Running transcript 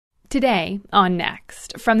Today, on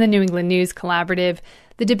Next, from the New England News Collaborative,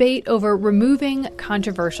 the debate over removing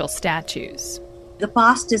controversial statues. The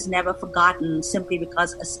past is never forgotten simply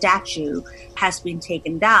because a statue has been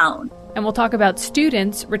taken down. And we'll talk about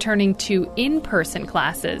students returning to in-person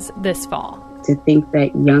classes this fall. To think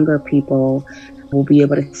that younger people will be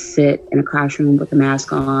able to sit in a classroom with a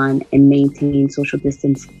mask on and maintain social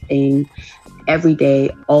distancing every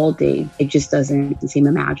day, all day, it just doesn't seem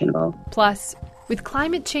imaginable. Plus, with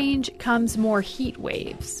climate change comes more heat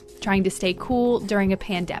waves, trying to stay cool during a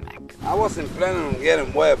pandemic. I wasn't planning on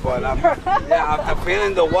getting wet, but after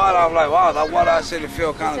feeling the water, I'm like, wow, that water actually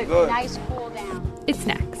feels kind of good. Nice cool down. It's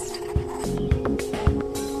next.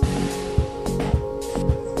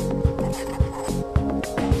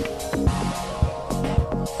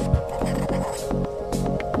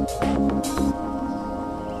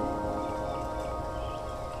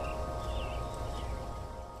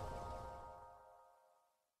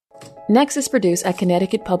 Next is produced at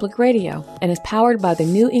Connecticut Public Radio and is powered by the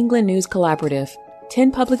New England News Collaborative,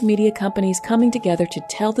 10 public media companies coming together to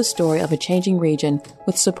tell the story of a changing region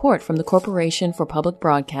with support from the Corporation for Public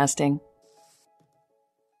Broadcasting.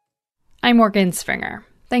 I'm Morgan Springer.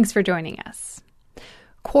 Thanks for joining us.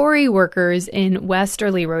 Quarry workers in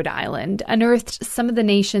Westerly, Rhode Island, unearthed some of the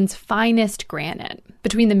nation's finest granite.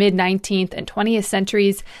 Between the mid-19th and 20th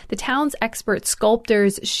centuries, the town's expert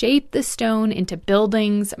sculptors shaped the stone into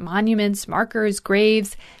buildings, monuments, markers,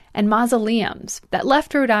 graves, and mausoleums that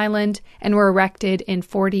left Rhode Island and were erected in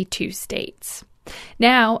 42 states.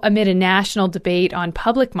 Now, amid a national debate on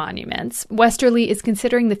public monuments, Westerly is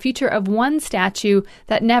considering the future of one statue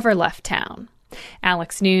that never left town.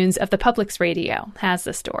 Alex Nunes of the Public's Radio has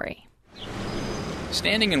the story.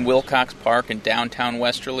 Standing in Wilcox Park in downtown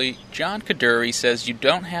Westerly, John Kaduri says you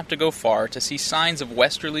don't have to go far to see signs of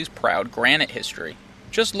Westerly's proud granite history.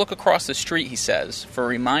 Just look across the street, he says, for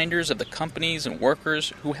reminders of the companies and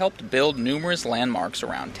workers who helped build numerous landmarks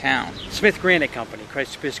around town. Smith Granite Company,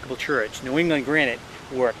 Christ Episcopal Church, New England Granite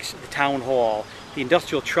Works, the Town Hall, the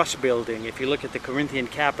Industrial Trust Building, if you look at the Corinthian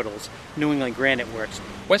capitals, New England Granite Works.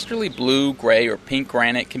 Westerly blue, gray, or pink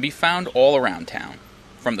granite can be found all around town,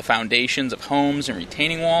 from the foundations of homes and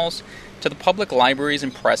retaining walls, to the public library's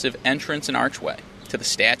impressive entrance and archway, to the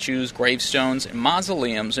statues, gravestones, and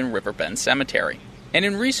mausoleums in Riverbend Cemetery. And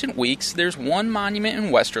in recent weeks, there's one monument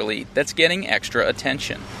in Westerly that's getting extra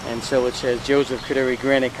attention. And so it says Joseph Kaduri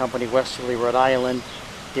Granite Company, Westerly, Rhode Island,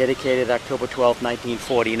 dedicated October 12,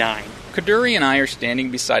 1949. Kaduri and I are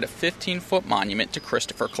standing beside a 15-foot monument to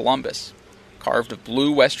Christopher Columbus, carved of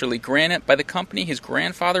blue Westerly granite by the company his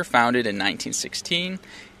grandfather founded in 1916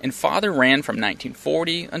 and father ran from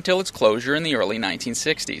 1940 until its closure in the early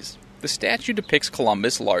 1960s. The statue depicts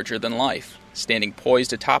Columbus larger than life, standing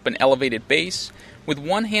poised atop an elevated base with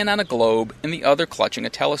one hand on a globe and the other clutching a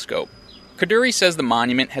telescope. Kaduri says the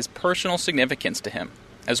monument has personal significance to him,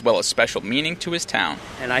 as well as special meaning to his town.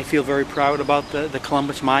 And I feel very proud about the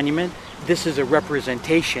Columbus Monument. This is a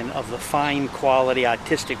representation of the fine quality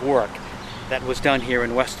artistic work that was done here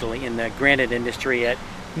in Westerly in the granite industry at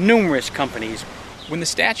numerous companies. When the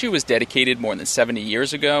statue was dedicated more than 70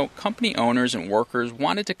 years ago, company owners and workers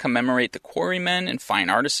wanted to commemorate the quarrymen and fine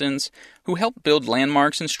artisans who helped build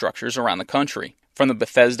landmarks and structures around the country. From the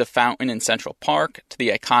Bethesda Fountain in Central Park, to the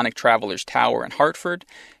iconic Travelers Tower in Hartford,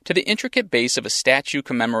 to the intricate base of a statue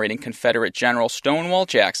commemorating Confederate General Stonewall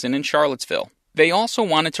Jackson in Charlottesville. They also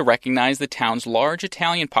wanted to recognize the town's large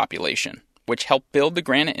Italian population, which helped build the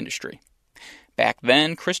granite industry. Back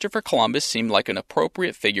then, Christopher Columbus seemed like an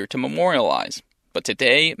appropriate figure to memorialize, but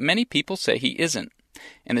today, many people say he isn't,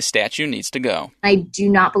 and the statue needs to go. I do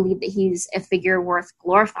not believe that he's a figure worth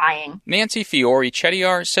glorifying. Nancy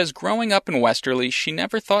Fiore-Chettiar says growing up in Westerly, she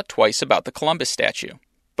never thought twice about the Columbus statue.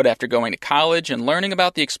 But after going to college and learning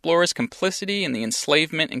about the explorers' complicity in the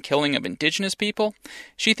enslavement and killing of indigenous people,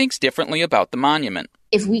 she thinks differently about the monument.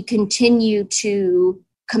 If we continue to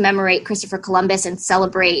commemorate Christopher Columbus and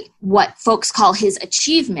celebrate what folks call his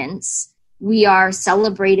achievements, we are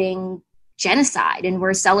celebrating genocide, and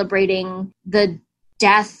we're celebrating the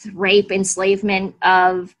death, rape, enslavement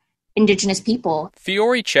of indigenous people.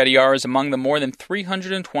 Fiore-Chettiar is among the more than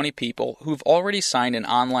 320 people who've already signed an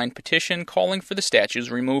online petition calling for the statue's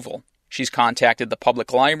removal. She's contacted the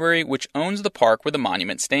public library, which owns the park where the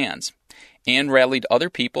monument stands, and rallied other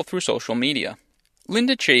people through social media.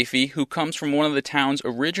 Linda Chafee, who comes from one of the town's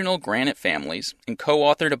original granite families and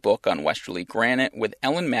co-authored a book on Westerly granite with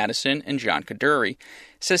Ellen Madison and John Kaduri,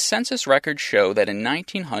 says census records show that in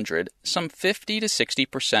 1900, some 50 to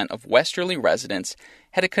 60% of Westerly residents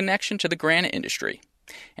had a connection to the granite industry,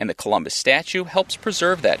 and the Columbus statue helps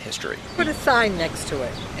preserve that history. Put a sign next to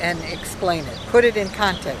it and explain it. Put it in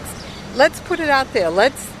context. let's put it out there.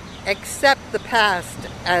 Let's accept the past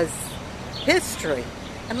as history,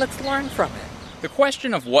 and let's learn from it. The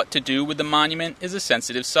question of what to do with the monument is a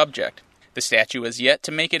sensitive subject. The statue has yet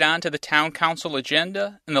to make it onto the town council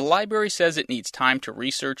agenda, and the library says it needs time to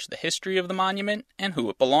research the history of the monument and who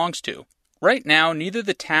it belongs to. Right now, neither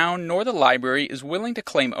the town nor the library is willing to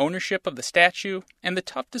claim ownership of the statue and the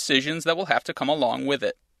tough decisions that will have to come along with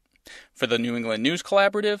it. For the New England News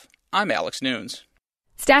Collaborative, I'm Alex Nunes.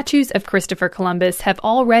 Statues of Christopher Columbus have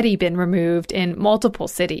already been removed in multiple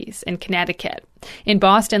cities in Connecticut. In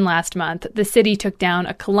Boston last month, the city took down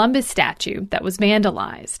a Columbus statue that was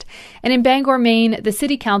vandalized. And in Bangor, Maine, the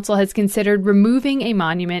city council has considered removing a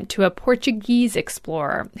monument to a Portuguese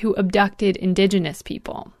explorer who abducted indigenous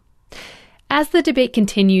people. As the debate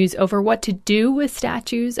continues over what to do with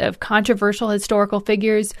statues of controversial historical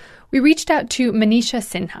figures, we reached out to Manisha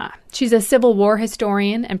Sinha. She's a Civil War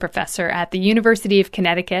historian and professor at the University of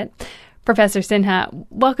Connecticut. Professor Sinha,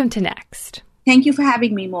 welcome to Next. Thank you for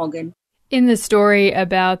having me, Morgan. In the story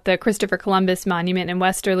about the Christopher Columbus Monument in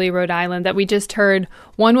Westerly, Rhode Island that we just heard,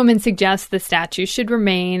 one woman suggests the statue should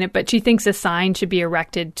remain, but she thinks a sign should be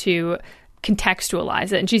erected to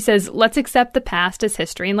contextualize it. And she says, let's accept the past as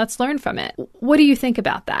history and let's learn from it. What do you think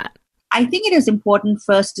about that? I think it is important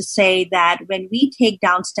first to say that when we take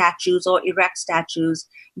down statues or erect statues,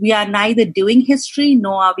 we are neither doing history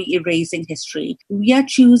nor are we erasing history. We are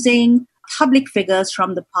choosing public figures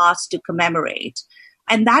from the past to commemorate.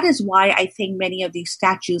 And that is why I think many of these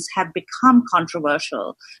statues have become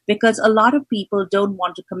controversial, because a lot of people don't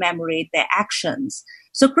want to commemorate their actions.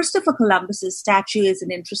 So Christopher Columbus's statue is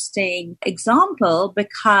an interesting example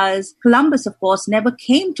because Columbus, of course, never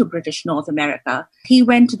came to British North America. He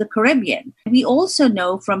went to the Caribbean. We also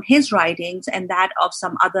know from his writings and that of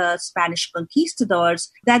some other Spanish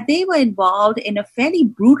conquistadors that they were involved in a fairly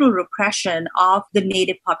brutal repression of the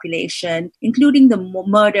native population, including the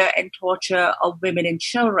murder and torture of women and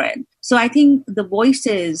children. So I think the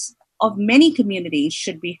voices of many communities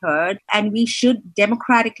should be heard, and we should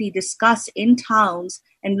democratically discuss in towns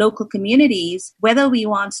and local communities whether we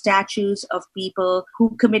want statues of people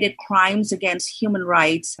who committed crimes against human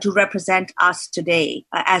rights to represent us today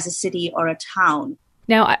as a city or a town.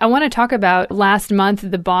 Now, I want to talk about last month,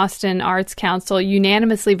 the Boston Arts Council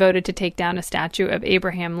unanimously voted to take down a statue of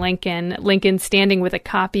Abraham Lincoln. Lincoln standing with a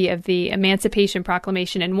copy of the Emancipation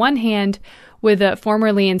Proclamation in one hand, with a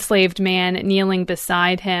formerly enslaved man kneeling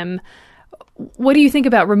beside him. What do you think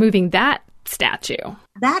about removing that statue?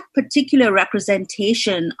 That particular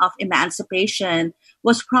representation of emancipation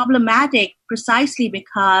was problematic precisely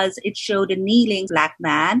because it showed a kneeling Black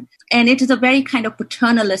man. And it is a very kind of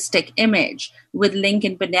paternalistic image with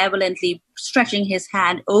Lincoln benevolently stretching his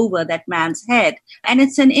hand over that man's head. And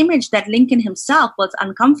it's an image that Lincoln himself was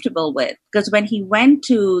uncomfortable with, because when he went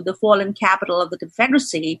to the fallen capital of the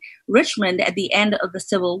Confederacy, Richmond, at the end of the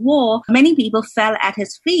Civil War, many people fell at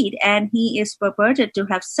his feet, and he is purported to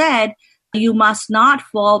have said, "You must not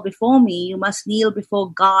fall before me, you must kneel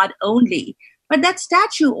before God only." But that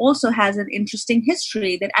statue also has an interesting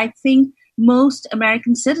history that I think most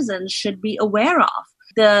American citizens should be aware of.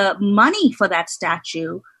 The money for that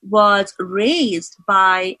statue was raised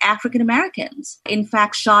by African Americans. In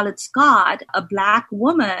fact, Charlotte Scott, a Black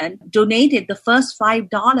woman, donated the first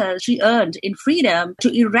 $5 she earned in freedom to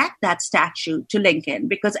erect that statue to Lincoln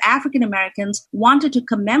because African Americans wanted to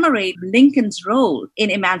commemorate Lincoln's role in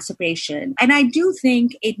emancipation. And I do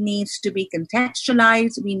think it needs to be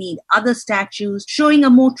contextualized. We need other statues showing a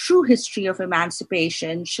more true history of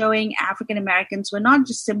emancipation, showing African Americans were not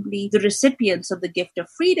just simply the recipients of the gift of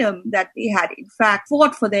freedom, that they had in fact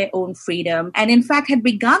fought for their own freedom and in fact had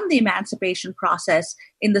begun the emancipation process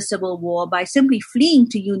in the Civil War by simply fleeing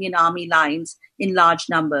to Union Army lines in large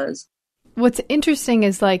numbers. What's interesting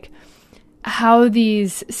is how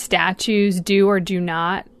these statues do or do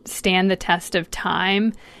not stand the test of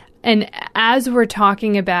time. And as we're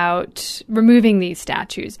talking about removing these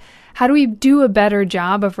statues, how do we do a better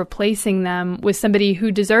job of replacing them with somebody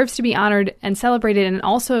who deserves to be honored and celebrated and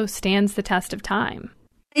also stands the test of time?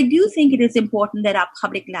 I do think it is important that our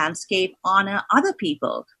public landscape honor other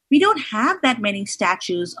people. We don't have that many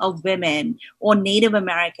statues of women or Native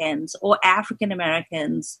Americans or African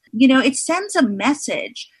Americans. You know, it sends a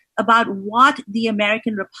message about what the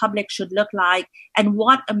American Republic should look like and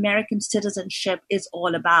what American citizenship is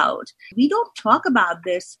all about. We don't talk about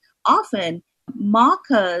this often.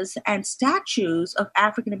 Markers and statues of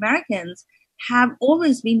African Americans have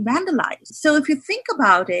always been vandalized. So if you think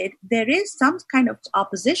about it, there is some kind of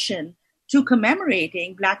opposition to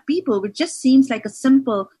commemorating Black people, which just seems like a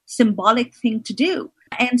simple symbolic thing to do.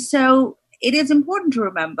 And so It is important to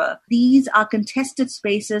remember these are contested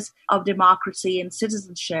spaces of democracy and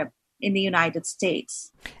citizenship in the United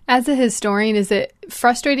States. As a historian, is it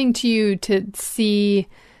frustrating to you to see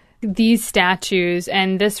these statues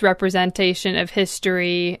and this representation of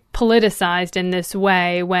history politicized in this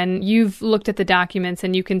way when you've looked at the documents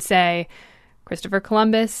and you can say Christopher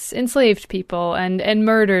Columbus enslaved people and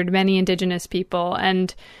murdered many indigenous people,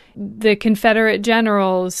 and the Confederate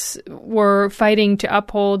generals were fighting to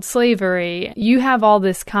uphold slavery? You have all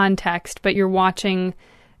this context, but you're watching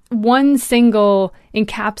one single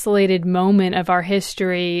encapsulated moment of our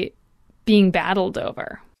history being battled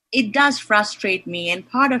over. It does frustrate me, and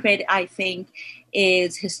part of it, I think,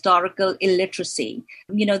 is historical illiteracy.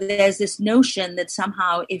 There's this notion that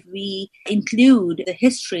somehow if we include the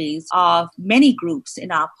histories of many groups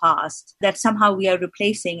in our past, that somehow we are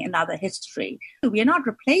replacing another history. We are not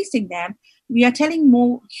replacing them. We are telling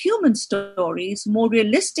more human stories, more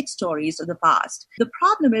realistic stories of the past. The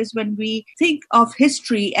problem is when we think of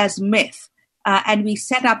history as myth, and we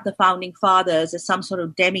set up the founding fathers as some sort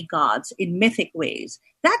of demigods in mythic ways,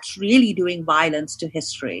 that's really doing violence to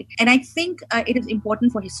history. And I think it is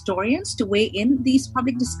important for historians to weigh in these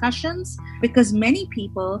public discussions because many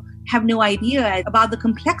people have no idea about the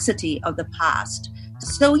complexity of the past.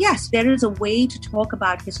 So yes, there is a way to talk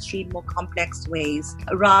about history in more complex ways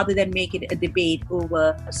rather than make it a debate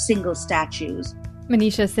over single statues.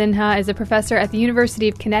 Manisha Sinha is a professor at the University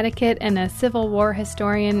of Connecticut and a Civil War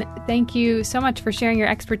historian. Thank you so much for sharing your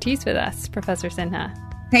expertise with us, Professor Sinha.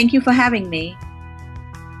 Thank you for having me.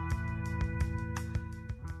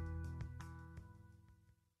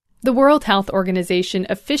 The World Health Organization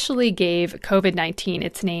officially gave COVID-19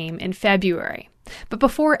 its name in February. But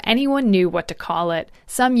before anyone knew what to call it,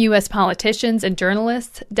 some U.S. politicians and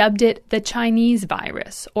journalists dubbed it the Chinese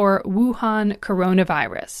virus, or Wuhan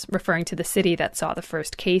coronavirus, referring to the city that saw the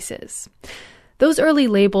first cases. Those early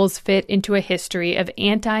labels fit into a history of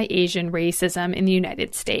anti-Asian racism in the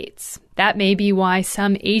United States. That may be why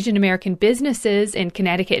some Asian American businesses in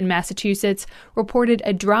Connecticut and Massachusetts reported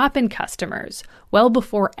a drop in customers well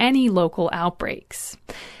before any local outbreaks.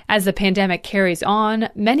 As the pandemic carries on,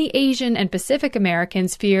 many Asian and Pacific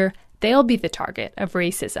Americans fear they'll be the target of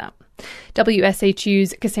racism.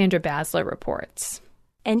 WSHU's Cassandra Basler reports.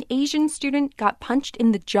 An Asian student got punched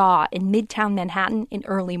in the jaw in Midtown Manhattan in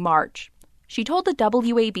early March. She told the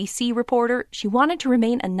WABC reporter she wanted to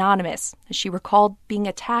remain anonymous as she recalled being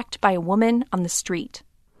attacked by a woman on the street.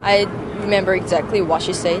 I remember exactly what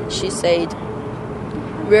she said. She said,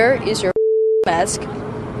 "Where is your mask,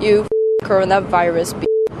 you coronavirus b-?"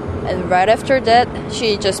 And right after that,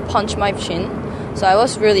 she just punched my chin. So I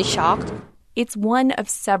was really shocked. It's one of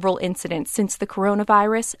several incidents since the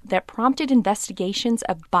coronavirus that prompted investigations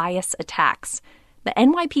of bias attacks. The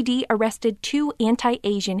NYPD arrested 2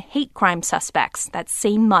 anti-Asian hate crime suspects that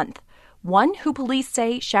same month. One who police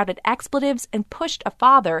say shouted expletives and pushed a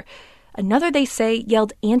father. Another they say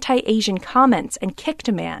yelled anti-Asian comments and kicked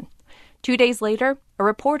a man. 2 days later, a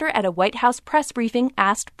reporter at a White House press briefing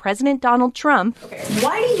asked President Donald Trump,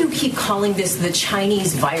 "Why do you keep calling this the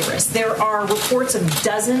Chinese virus? There are reports of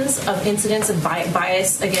dozens of incidents of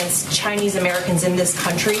bias against Chinese Americans in this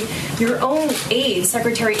country. Your own aide,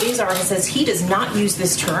 Secretary Azar, says he does not use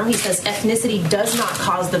this term. He says ethnicity does not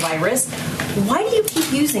cause the virus. Why do you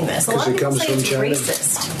keep using this? A lot of people say it's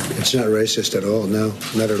racist." It's not racist at all. No,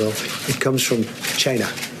 not at all. It comes from China.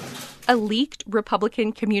 A leaked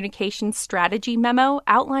Republican communications strategy memo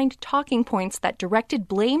outlined talking points that directed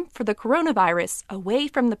blame for the coronavirus away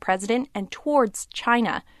from the president and towards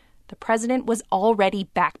China. The president was already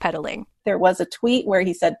backpedaling. There was a tweet where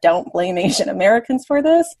he said, "Don't blame Asian Americans for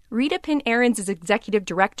this." Rita Pin-Ahrens is executive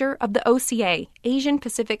director of the OCA, Asian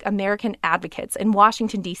Pacific American Advocates, in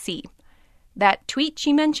Washington, D.C. That tweet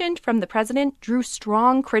she mentioned from the president drew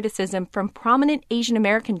strong criticism from prominent Asian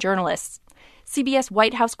American journalists. CBS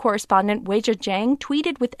White House correspondent Weijia Jiang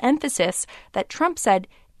tweeted with emphasis that Trump said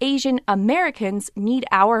Asian Americans need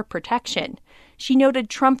our protection. She noted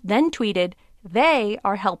Trump then tweeted, "They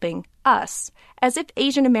are helping us," as if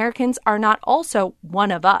Asian Americans are not also one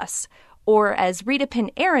of us. Or as Rita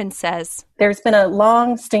Pin-Ahrens says, "There's been a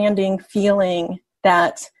long-standing feeling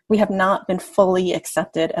that we have not been fully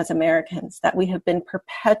accepted as Americans, that we have been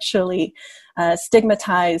perpetually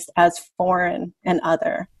stigmatized as foreign and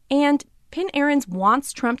other." And Pin-Ahrens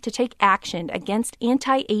wants Trump to take action against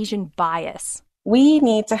anti-Asian bias. We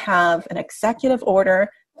need to have an executive order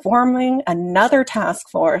forming another task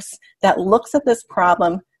force that looks at this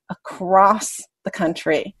problem across the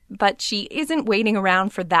country. But she isn't waiting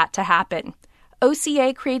around for that to happen.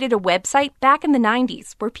 OCA created a website back in the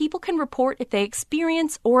 90s where people can report if they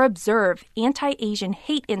experience or observe anti-Asian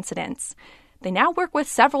hate incidents. They now work with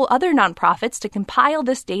several other nonprofits to compile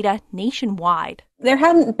this data nationwide. There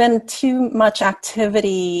hadn't been too much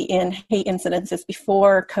activity in hate incidences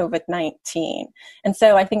before COVID-19. And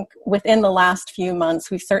so I think within the last few months,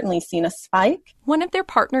 we've certainly seen a spike. One of their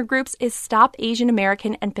partner groups is Stop Asian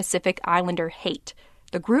American and Pacific Islander Hate.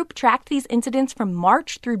 The group tracked these incidents from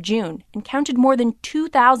March through June and counted more than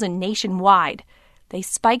 2,000 nationwide. They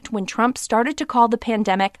spiked when Trump started to call the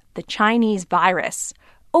pandemic the Chinese virus.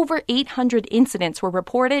 Over 800 incidents were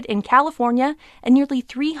reported in California and nearly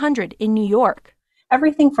 300 in New York.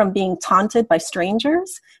 Everything from being taunted by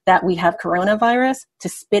strangers that we have coronavirus to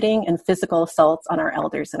spitting and physical assaults on our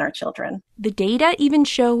elders and our children. The data even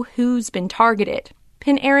show who's been targeted.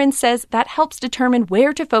 Pin Aaron says that helps determine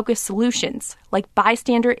where to focus solutions, like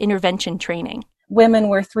bystander intervention training. Women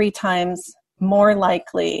were 3 times more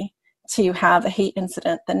likely to have a hate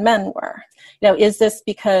incident than men were. Is this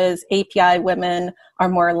because API women are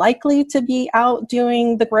more likely to be out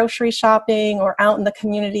doing the grocery shopping or out in the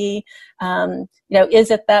community?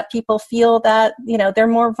 Is it that people feel that, they're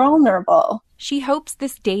more vulnerable? She hopes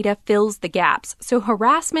this data fills the gaps, so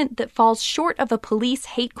harassment that falls short of a police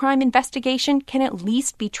hate crime investigation can at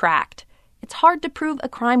least be tracked. It's hard to prove a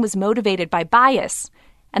crime was motivated by bias.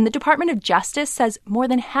 And the Department of Justice says more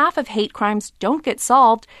than half of hate crimes don't get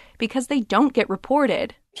solved because they don't get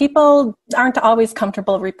reported. People aren't always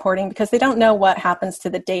comfortable reporting because they don't know what happens to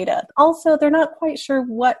the data. Also, they're not quite sure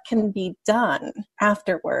what can be done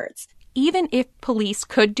afterwards. Even if police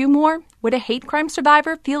could do more, would a hate crime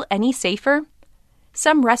survivor feel any safer?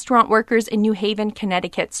 Some restaurant workers in New Haven,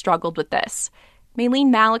 Connecticut struggled with this. Maylene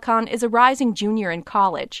Malicon is a rising junior in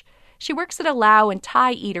college. She works at a Lao and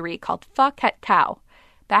Thai eatery called Pho Ket Cow.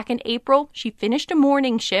 Back in April, she finished a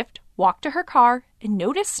morning shift, walked to her car, and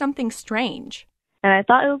noticed something strange. And I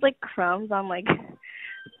thought it was like crumbs on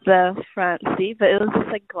the front seat, but it was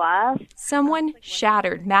just glass. Someone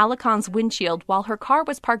shattered Malicon's windshield while her car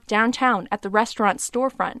was parked downtown at the restaurant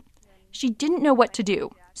storefront. She didn't know what to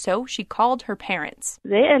do, so she called her parents.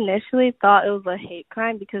 They initially thought it was a hate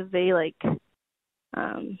crime because they're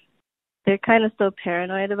kind of so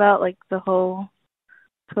paranoid about the whole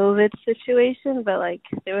COVID situation, but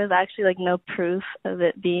there was actually no proof of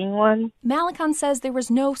it being one. Malicon says there was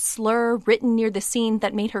no slur written near the scene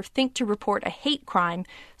that made her think to report a hate crime,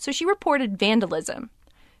 so she reported vandalism.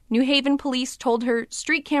 New Haven police told her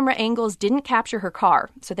street camera angles didn't capture her car,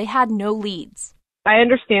 so they had no leads. I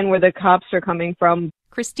understand where the cops are coming from.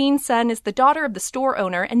 Christine Sun is the daughter of the store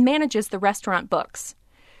owner and manages the restaurant books.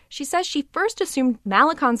 She says she first assumed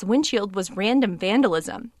Malicon's windshield was random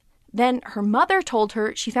vandalism. Then her mother told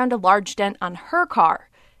her she found a large dent on her car.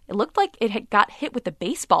 It looked like it had got hit with a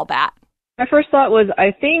baseball bat. My first thought was,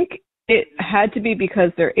 I think it had to be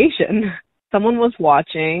because they're Asian. Someone was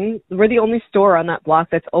watching. We're the only store on that block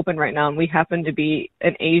that's open right now, and we happen to be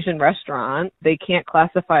an Asian restaurant. They can't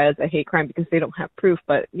classify as a hate crime because they don't have proof,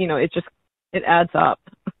 but, it adds up.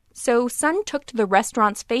 So Sun took to the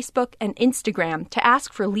restaurant's Facebook and Instagram to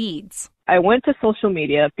ask for leads. I went to social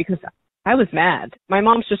media because I was mad. My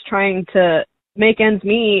mom's just trying to make ends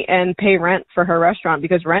meet and pay rent for her restaurant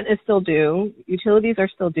because rent is still due, utilities are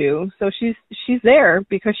still due. So she's there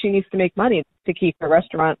because she needs to make money to keep her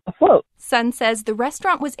restaurant afloat. Sun says the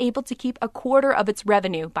restaurant was able to keep a quarter of its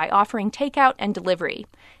revenue by offering takeout and delivery.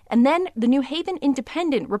 And then the New Haven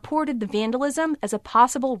Independent reported the vandalism as a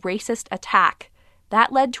possible racist attack.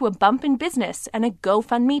 That led to a bump in business and a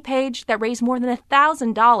GoFundMe page that raised more than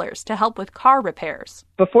 $1,000 to help with car repairs.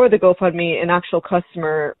 Before the GoFundMe, an actual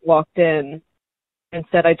customer walked in and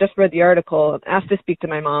said, I just read the article, asked to speak to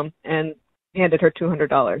my mom, and handed her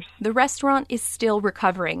 $200. The restaurant is still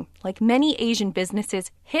recovering. Like many Asian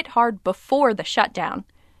businesses, hit hard before the shutdown.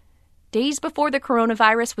 Days before the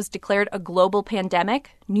coronavirus was declared a global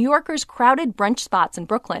pandemic, New Yorkers crowded brunch spots in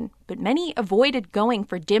Brooklyn, but many avoided going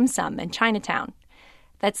for dim sum in Chinatown.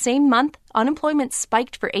 That same month, unemployment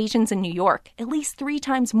spiked for Asians in New York, at least 3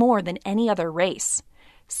 times more than any other race.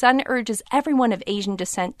 Sun urges everyone of Asian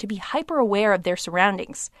descent to be hyper-aware of their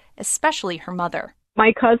surroundings, especially her mother.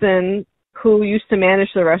 My cousin, who used to manage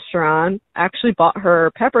the restaurant, actually bought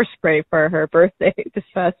her pepper spray for her birthday this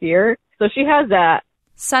past year, so she has that.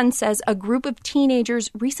 Sun says a group of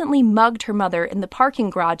teenagers recently mugged her mother in the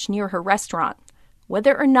parking garage near her restaurant.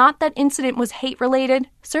 Whether or not that incident was hate-related,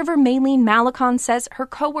 server Maylene Malicon says her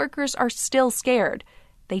coworkers are still scared.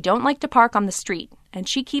 They don't like to park on the street, and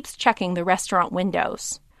she keeps checking the restaurant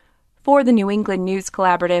windows. For the New England News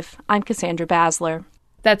Collaborative, I'm Cassandra Basler.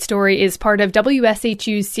 That story is part of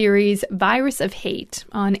WSHU's series Virus of Hate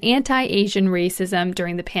on anti-Asian racism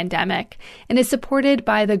during the pandemic and is supported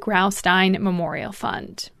by the Graustein Memorial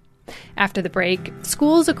Fund. After the break,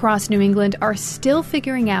 schools across New England are still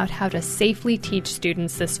figuring out how to safely teach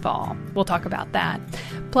students this fall. We'll talk about that.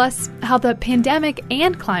 Plus, how the pandemic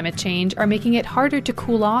and climate change are making it harder to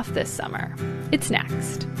cool off this summer. It's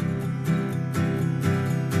next.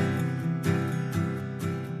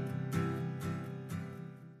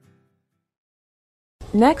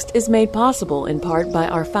 Next is made possible in part by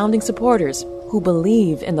our founding supporters who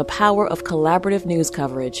believe in the power of collaborative news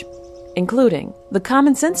coverage, including the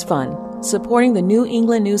Common Sense Fund, supporting the New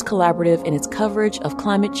England News Collaborative in its coverage of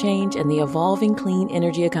climate change and the evolving clean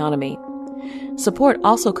energy economy. Support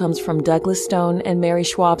also comes from Douglas Stone and Mary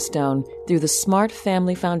Schwab Stone through the Smart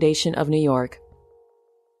Family Foundation of New York.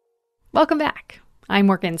 Welcome back. I'm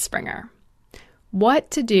Morgan Springer.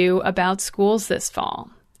 What to do about schools this fall?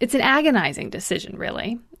 It's an agonizing decision,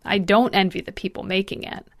 really. I don't envy the people making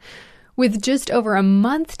it. With just over a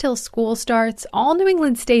month till school starts, all New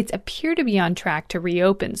England states appear to be on track to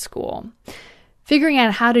reopen school. Figuring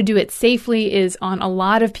out how to do it safely is on a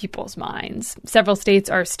lot of people's minds. Several states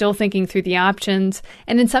are still thinking through the options,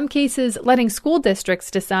 and in some cases, letting school districts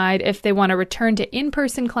decide if they want to return to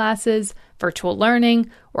in-person classes, virtual learning,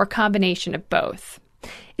 or a combination of both.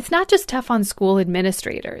 It's not just tough on school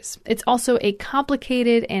administrators. It's also a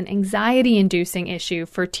complicated and anxiety-inducing issue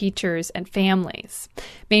for teachers and families.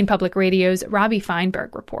 Maine Public Radio's Robbie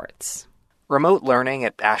Feinberg reports. Remote learning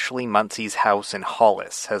at Ashley Munsey's house in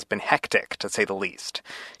Hollis has been hectic, to say the least.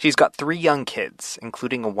 She's got 3 young kids,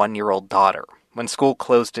 including a 1-year-old daughter. When school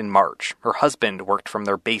closed in March, her husband worked from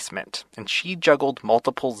their basement, and she juggled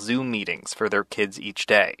multiple Zoom meetings for their kids each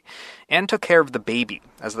day, and took care of the baby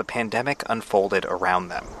as the pandemic unfolded around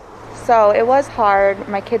them. So it was hard.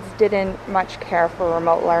 My kids didn't much care for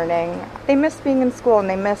remote learning. They missed being in school, and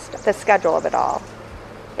they missed the schedule of it all.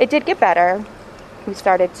 It did get better. We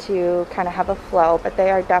started to kind of have a flow, but they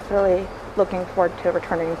are definitely looking forward to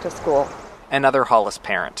returning to school. Another Hollis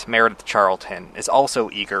parent, Meredith Charlton, is also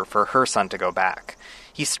eager for her son to go back.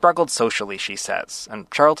 He struggled socially, she says,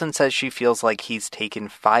 and Charlton says she feels like he's taken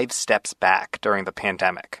 5 steps back during the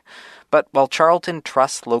pandemic. But while Charlton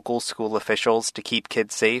trusts local school officials to keep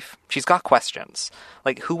kids safe, she's got questions,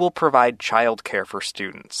 like who will provide childcare for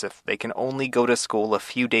students if they can only go to school a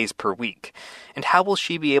few days per week? And how will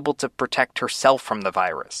she be able to protect herself from the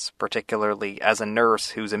virus, particularly as a nurse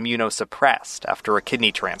who's immunosuppressed after a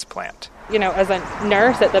kidney transplant? As a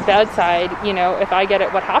nurse at the bedside, if I get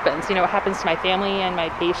it, what happens? What happens to my family and my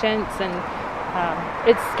patients? And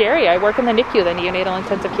it's scary. I work in the NICU, the neonatal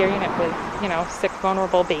intensive care unit, with, sick,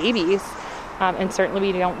 vulnerable babies. And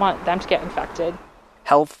certainly we don't want them to get infected.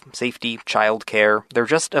 Health, safety, childcare, they're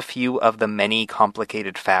just a few of the many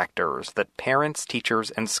complicated factors that parents, teachers,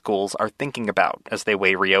 and schools are thinking about as they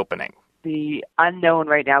weigh reopening. The unknown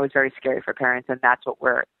right now is very scary for parents, and that's what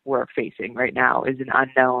we're facing right now, is an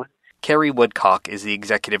unknown. Carrie Woodcock is the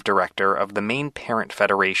executive director of the Maine Parent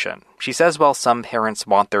Federation. She says while some parents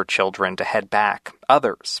want their children to head back,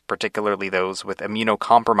 others, particularly those with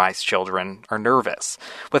immunocompromised children, are nervous,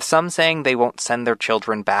 with some saying they won't send their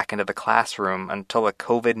children back into the classroom until a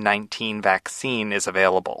COVID-19 vaccine is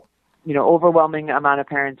available. Overwhelming amount of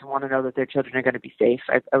parents want to know that their children are going to be safe.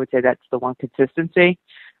 I would say that's the one consistency.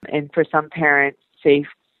 And for some parents,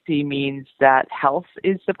 safety means that health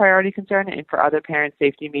is the priority concern, and for other parents,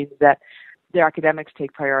 safety means that their academics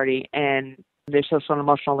take priority and their social and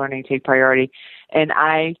emotional learning take priority. And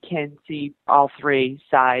I can see all 3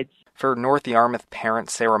 sides. For North Yarmouth parent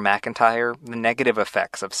Sarah McIntyre, the negative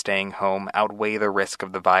effects of staying home outweigh the risk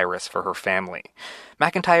of the virus for her family.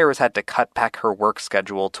 McIntyre has had to cut back her work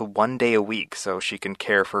schedule to 1 day a week so she can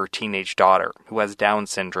care for her teenage daughter, who has Down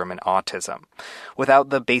syndrome and autism. Without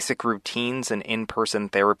the basic routines and in-person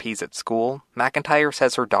therapies at school, McIntyre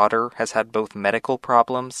says her daughter has had both medical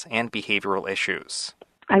problems and behavioral issues.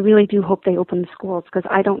 I really do hope they open the schools because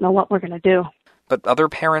I don't know what we're going to do. But other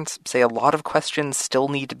parents say a lot of questions still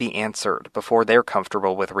need to be answered before they're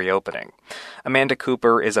comfortable with reopening. Amanda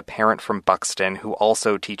Cooper is a parent from Buxton who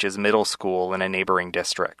also teaches middle school in a neighboring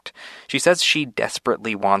district. She says she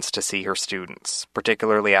desperately wants to see her students,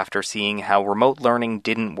 particularly after seeing how remote learning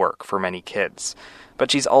didn't work for many kids.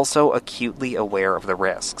 But she's also acutely aware of the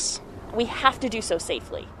risks. We have to do so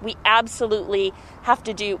safely. We absolutely have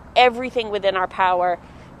to do everything within our power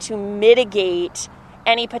to mitigate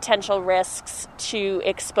any potential risks to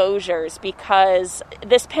exposures, because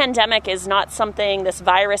this pandemic is not something, this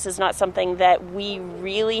virus is not something that we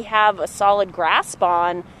really have a solid grasp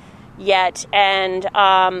on yet. And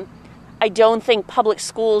I don't think public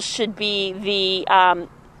schools should be the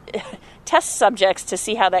test subjects to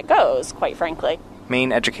see how that goes, quite frankly.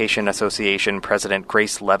 Maine Education Association President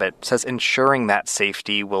Grace Levitt says ensuring that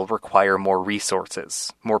safety will require more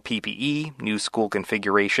resources, more PPE, new school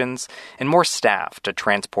configurations, and more staff to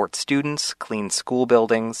transport students, clean school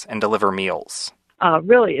buildings, and deliver meals.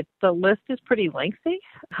 Really, the list is pretty lengthy,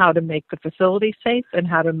 how to make the facility safe and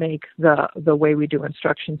how to make the way we do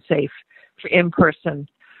instruction safe for in-person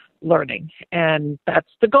learning. And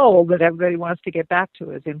that's the goal that everybody wants to get back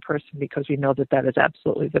to, is in person, because we know that that is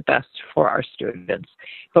absolutely the best for our students.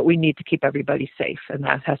 But we need to keep everybody safe, and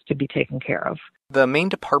that has to be taken care of. The Maine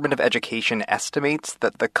Department of Education estimates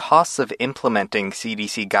that the costs of implementing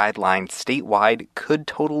CDC guidelines statewide could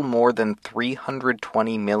total more than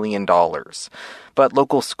 $320 million. But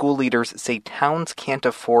local school leaders say towns can't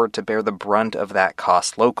afford to bear the brunt of that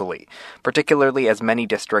cost locally, particularly as many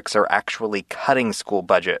districts are actually cutting school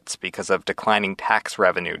budgets because of declining tax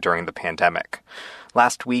revenue during the pandemic.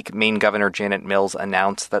 Last week, Maine Governor Janet Mills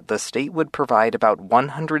announced that the state would provide about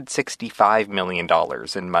 $165 million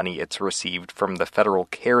in money it's received from the Federal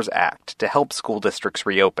CARES Act to help school districts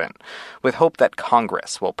reopen, with hope that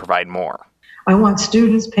Congress will provide more. I want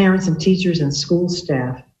students, parents, and teachers and school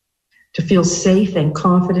staff to feel safe and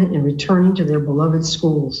confident in returning to their beloved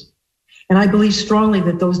schools. And I believe strongly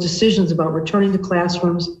that those decisions about returning to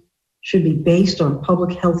classrooms should be based on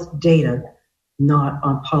public health data, not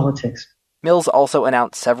on politics. Mills also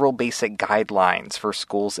announced several basic guidelines for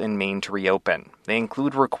schools in Maine to reopen. They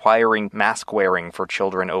include requiring mask wearing for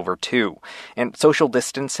children over 2, and social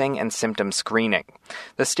distancing and symptom screening.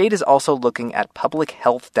 The state is also looking at public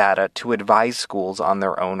health data to advise schools on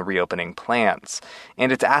their own reopening plans,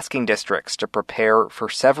 and it's asking districts to prepare for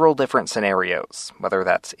several different scenarios, whether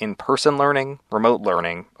that's in-person learning, remote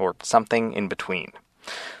learning, or something in between.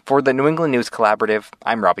 For the New England News Collaborative,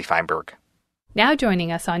 I'm Robbie Feinberg. Now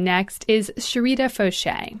joining us on Next is Sharita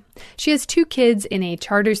Fauché. She has 2 kids in a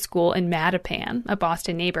charter school in Mattapan, a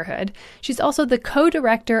Boston neighborhood. She's also the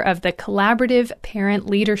co-director of the Collaborative Parent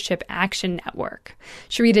Leadership Action Network.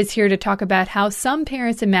 Sharita's here to talk about how some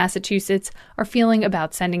parents in Massachusetts are feeling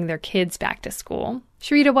about sending their kids back to school.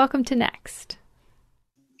 Sharita, welcome to Next.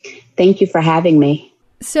 Thank you for having me.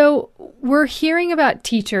 So we're hearing about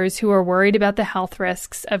teachers who are worried about the health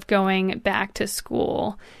risks of going back to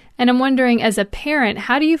school. And I'm wondering, as a parent,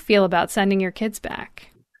 how do you feel about sending your kids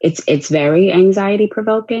back? It's very anxiety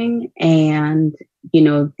provoking. And,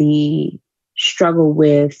 the struggle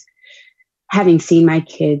with having seen my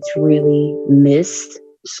kids really miss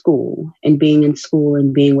school and being in school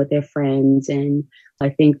and being with their friends. And I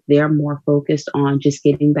think they're more focused on just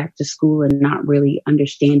getting back to school and not really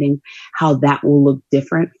understanding how that will look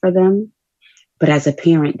different for them. But as a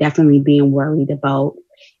parent, definitely being worried about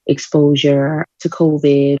exposure to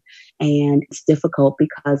COVID. And it's difficult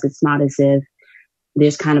because it's not as if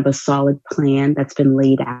there's kind of a solid plan that's been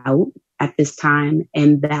laid out at this time.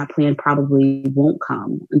 And that plan probably won't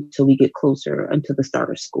come until we get closer until the start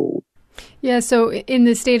of school. Yeah, so in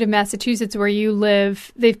the state of Massachusetts where you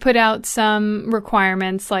live, they've put out some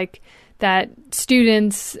requirements like that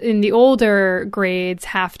students in the older grades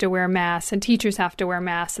have to wear masks and teachers have to wear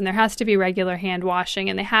masks, and there has to be regular hand washing,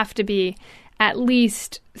 and they have to be at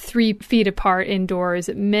least 3 feet apart indoors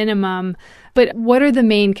at minimum. But what are the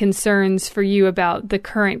main concerns for you about the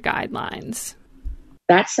current guidelines?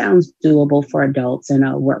 That sounds doable for adults in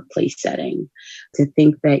a workplace setting. To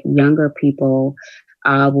think that younger people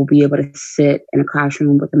will be able to sit in a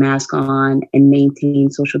classroom with a mask on and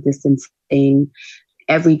maintain social distancing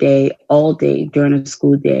every day, all day during a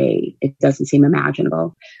school day, it doesn't seem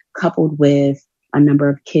imaginable, coupled with a number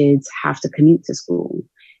of kids have to commute to school.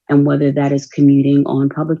 And whether that is commuting on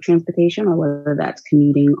public transportation or whether that's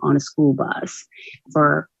commuting on a school bus,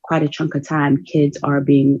 for quite a chunk of time, kids are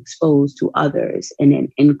being exposed to others in an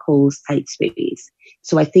enclosed, tight space.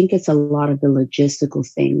 So I think it's a lot of the logistical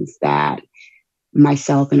things that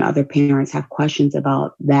myself and other parents have questions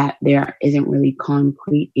about that there isn't really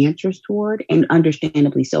concrete answers toward. And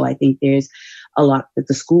understandably so, I think there's a lot that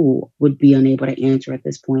the school would be unable to answer at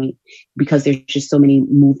this point because there's just so many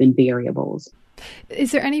moving variables.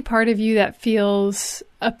 Is there any part of you that feels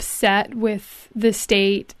upset with the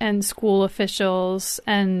state and school officials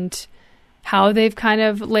and how they've kind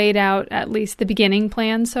of laid out at least the beginning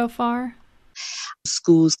plan so far?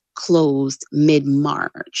 Schools closed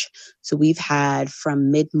mid-March. So we've had from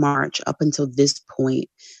mid-March up until this point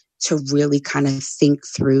to really kind of think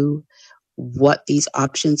through what these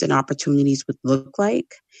options and opportunities would look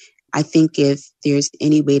like. I think if there's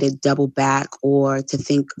any way to double back or to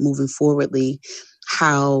think moving forwardly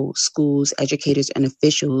how schools, educators, and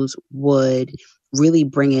officials would really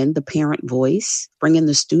bring in the parent voice, bring in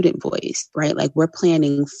the student voice, right? Like we're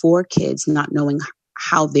planning for kids not knowing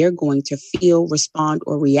how they're going to feel, respond,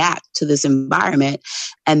 or react to this environment.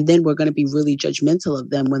 And then we're going to be really judgmental of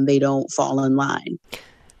them when they don't fall in line.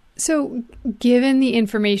 So given the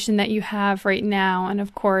information that you have right now, and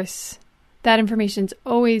of course, that information's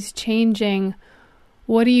always changing,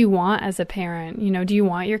 what do you want as a parent? Do you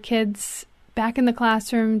want your kids back in the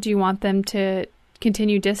classroom? Do you want them to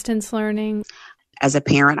continue distance learning? As a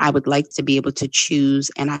parent, I would like to be able to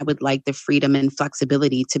choose, and I would like the freedom and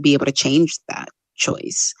flexibility to be able to change that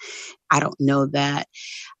choice. I don't know that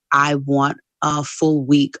I want a full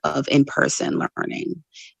week of in-person learning.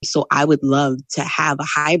 So I would love to have a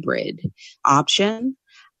hybrid option.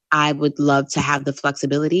 I would love to have the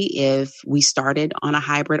flexibility if we started on a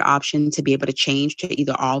hybrid option to be able to change to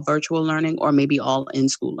either all virtual learning or maybe all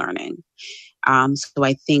in-school learning. So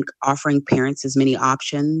I think offering parents as many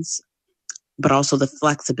options, but also the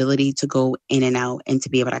flexibility to go in and out and to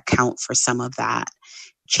be able to account for some of that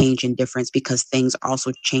change and difference, because things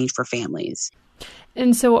also change for families.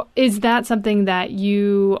 And so is that something that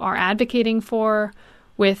you are advocating for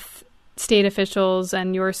with state officials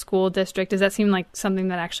and your school district? Does that seem like something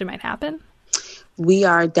that actually might happen? We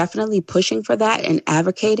are definitely pushing for that and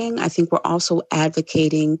advocating. I think we're also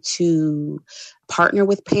advocating to partner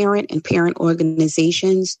with parent and parent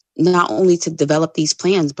organizations, not only to develop these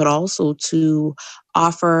plans, but also to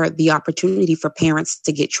offer the opportunity for parents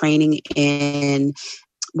to get training in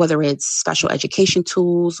whether it's special education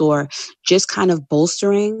tools or just kind of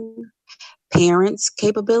bolstering parents'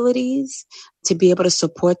 capabilities to be able to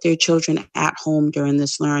support their children at home during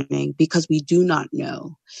this learning, because we do not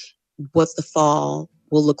know what the fall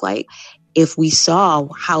will look like. If we saw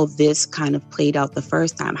how this kind of played out the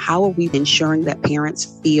first time, how are we ensuring that parents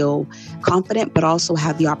feel confident, but also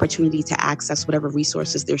have the opportunity to access whatever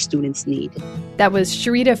resources their students need? That was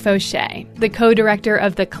Sharita Fauché, the co-director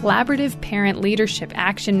of the Collaborative Parent Leadership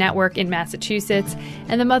Action Network in Massachusetts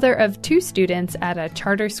and the mother of 2 students at a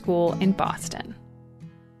charter school in Boston.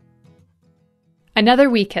 Another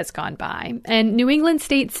week has gone by, and New England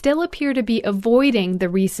states still appear to be avoiding the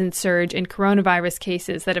recent surge in coronavirus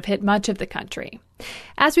cases that have hit much of the country.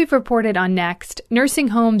 As we've reported on Next, nursing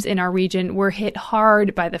homes in our region were hit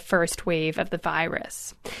hard by the first wave of the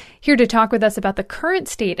virus. Here to talk with us about the current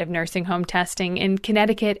state of nursing home testing in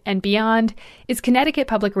Connecticut and beyond is Connecticut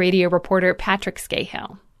Public Radio reporter Patrick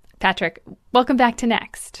Scahill. Patrick, welcome back to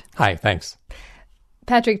Next. Hi, thanks.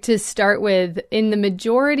 Patrick, to start with, in the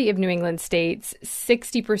majority of New England states,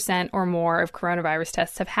 60% or more of coronavirus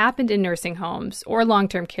tests have happened in nursing homes or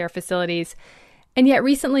long-term care facilities. And yet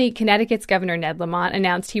recently, Connecticut's Governor Ned Lamont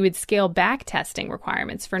announced he would scale back testing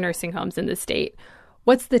requirements for nursing homes in the state.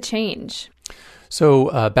 What's the change?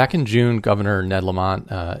 So back in June, Governor Ned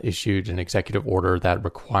Lamont issued an executive order that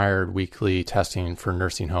required weekly testing for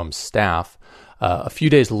nursing home staff. A few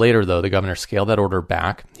days later, though, the governor scaled that order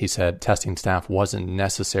back. He said testing staff wasn't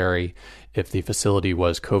necessary if the facility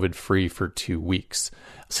was COVID-free for 2 weeks.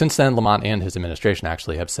 Since then, Lamont and his administration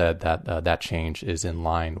actually have said that that change is in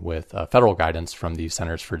line with federal guidance from the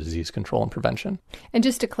Centers for Disease Control and Prevention. And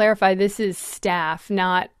just to clarify, this is staff,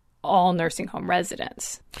 not all nursing home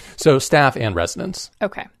residents. So staff and residents.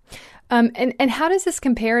 Okay. And how does this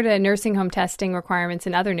compare to nursing home testing requirements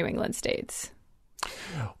in other New England states?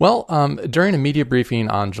 Well, during a media briefing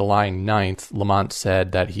on July 9th, Lamont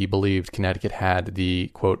said that he believed Connecticut had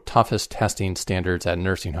the, quote, toughest testing standards at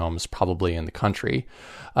nursing homes probably in the country.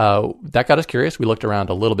 That got us curious. We looked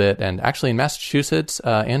around a little bit, and actually in Massachusetts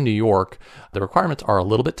and New York, the requirements are a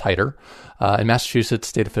little bit tighter. In Massachusetts,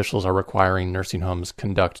 state officials are requiring nursing homes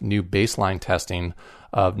conduct new baseline testing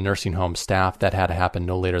of nursing home staff. That had to happen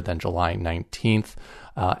no later than July 19th.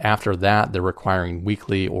 After that, they're requiring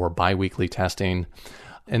weekly or biweekly testing.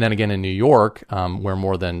 And then again in New York, where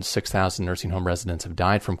more than 6,000 nursing home residents have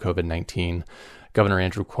died from COVID-19, Governor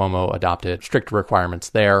Andrew Cuomo adopted strict requirements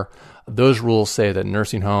there. Those rules say that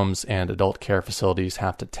nursing homes and adult care facilities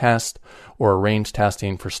have to test or arrange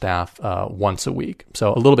testing for staff once a week.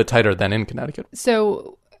 So a little bit tighter than in Connecticut.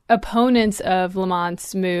 So opponents of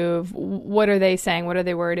Lamont's move, what are they saying? What are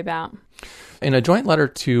they worried about? In a joint letter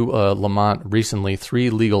to Lamont recently,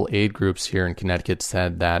 3 legal aid groups here in Connecticut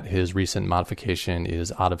said that his recent modification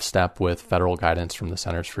is out of step with federal guidance from the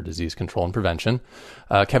Centers for Disease Control and Prevention.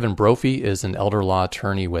 Kevin Brophy is an elder law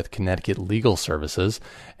attorney with Connecticut Legal Services,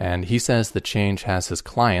 and he says the change has his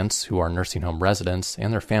clients, who are nursing home residents,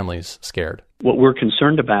 and their families scared. What we're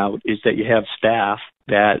concerned about is that you have staff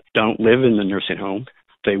that don't live in the nursing home,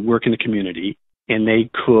 they work in the community, and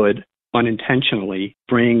they could unintentionally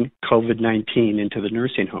bring COVID-19 into the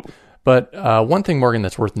nursing home. But one thing, Morgan,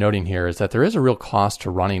 that's worth noting here is that there is a real cost to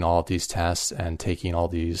running all of these tests and taking all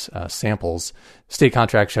these samples. State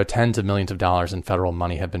contracts show tens of millions of dollars in federal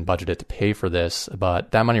money have been budgeted to pay for this,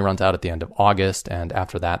 but that money runs out at the end of August, and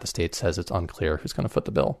after that, the state says it's unclear who's going to foot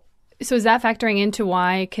the bill. So is that factoring into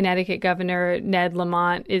why Connecticut Governor Ned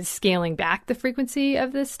Lamont is scaling back the frequency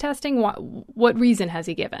of this testing? What reason has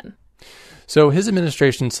he given? So his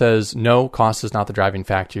administration says no, cost is not the driving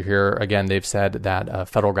factor here. Again, they've said that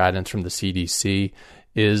federal guidance from the CDC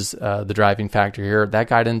is the driving factor here. That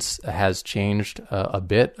guidance has changed a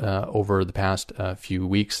bit over the past few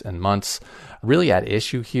weeks and months. Really at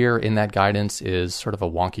issue here in that guidance is sort of a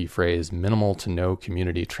wonky phrase, minimal to no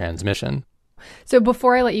community transmission. So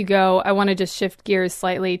before I let you go, I want to just shift gears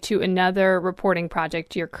slightly to another reporting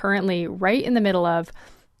project you're currently right in the middle of,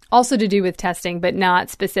 also to do with testing, but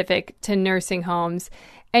not specific to nursing homes.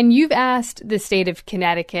 And you've asked the state of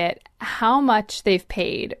Connecticut how much they've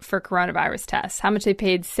paid for coronavirus tests, how much they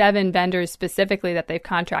paid 7 vendors specifically that they've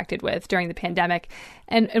contracted with during the pandemic.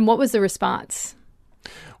 And what was the response?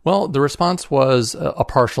 Well, the response was a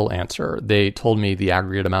partial answer. They told me the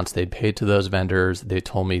aggregate amounts they'd paid to those vendors. They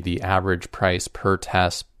told me the average price per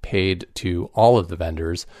test paid to all of the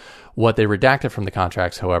vendors. What they redacted from the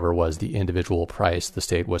contracts, however, was the individual price the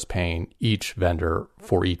state was paying each vendor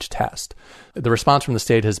for each test. The response from the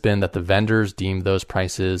state has been that the vendors deemed those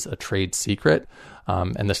prices a trade secret,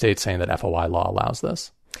 and the state's saying that FOI law allows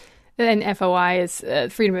this. And FOI is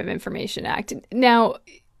Freedom of Information Act. Now,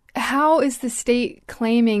 how is the state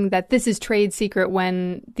claiming that this is trade secret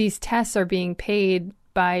when these tests are being paid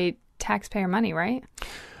by taxpayer money, right?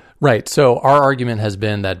 Right. So our argument has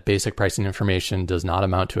been that basic pricing information does not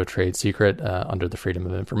amount to a trade secret under the Freedom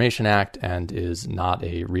of Information Act and is not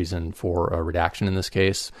a reason for a redaction in this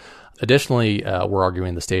case. Additionally, we're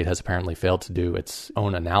arguing the state has apparently failed to do its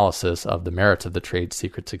own analysis of the merits of the trade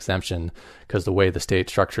secrets exemption, because the way the state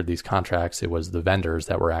structured these contracts, it was the vendors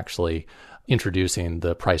that were actually introducing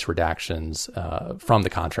the price redactions from the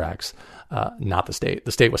contracts, not the state.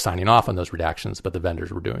 The state was signing off on those redactions, but the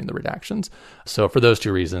vendors were doing the redactions. So for those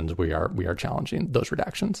two reasons, we are challenging those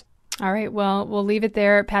redactions. All right. Well, we'll leave it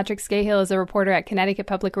there. Patrick Scahill is a reporter at Connecticut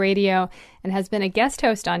Public Radio and has been a guest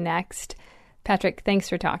host on Next. Patrick, thanks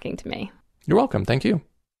for talking to me. You're welcome. Thank you.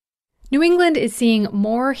 New England is seeing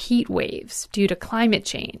more heat waves due to climate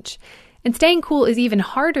change. And staying cool is even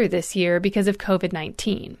harder this year because of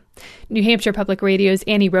COVID-19. New Hampshire Public Radio's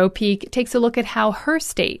Annie Ropeek takes a look at how her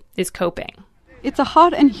state is coping. It's a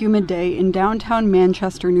hot and humid day in downtown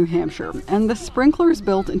Manchester, New Hampshire, and the sprinklers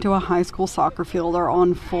built into a high school soccer field are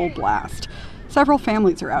on full blast. Several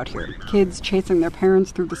families are out here, kids chasing their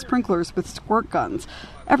parents through the sprinklers with squirt guns.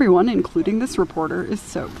 Everyone, including this reporter, is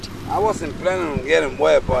soaked. I wasn't planning on getting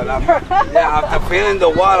wet, but after feeling the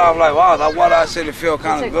water, I'm like, wow, that water actually feels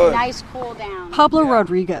kind of good. Nice cool down. Pablo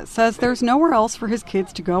Rodriguez says there's nowhere else for his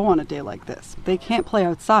kids to go on a day like this. They can't play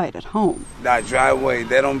outside at home. That driveway,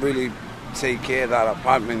 they don't really take care of that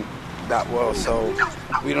apartment that well, so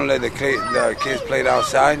we don't let the kids play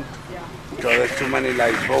outside. because there's too many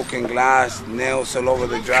broken glass, nails all over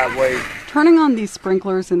the driveway. Turning on these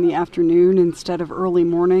sprinklers in the afternoon instead of early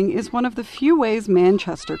morning is one of the few ways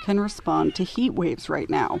Manchester can respond to heat waves right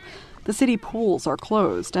now. The city pools are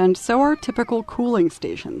closed, and so are typical cooling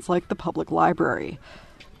stations like the public library.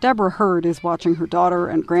 Deborah Hurd is watching her daughter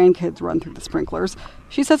and grandkids run through the sprinklers.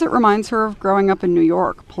 She says it reminds her of growing up in New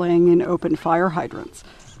York, playing in open fire hydrants.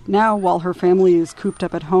 Now, while her family is cooped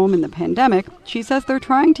up at home in the pandemic, she says they're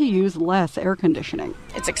trying to use less air conditioning.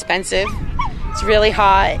 It's expensive, it's really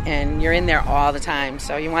hot, and you're in there all the time,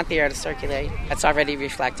 so you want the air to circulate. That's already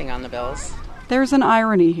reflecting on the bills. There's an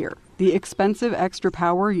irony here. The expensive extra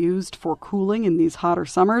power used for cooling in these hotter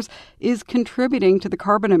summers is contributing to the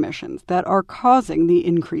carbon emissions that are causing the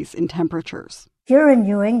increase in temperatures. Here in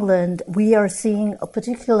New England, we are seeing a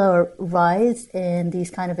particular rise in these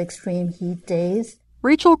kind of extreme heat days.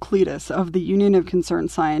 Rachel Cletus of the Union of Concerned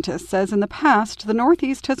Scientists says in the past, the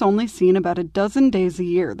Northeast has only seen about a dozen days a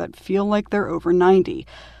year that feel like they're over 90.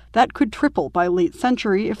 That could triple by late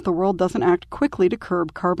century if the world doesn't act quickly to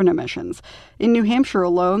curb carbon emissions. In New Hampshire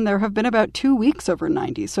alone, there have been about 2 weeks over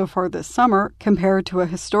 90 so far this summer, compared to a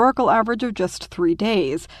historical average of just 3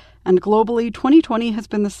 days. And globally, 2020 has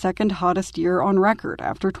been the second hottest year on record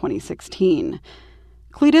after 2016.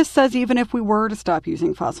 Cletus says even if we were to stop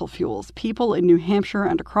using fossil fuels, people in New Hampshire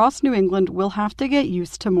and across New England will have to get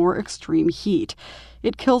used to more extreme heat.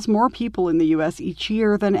 It kills more people in the U.S. each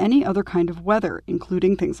year than any other kind of weather,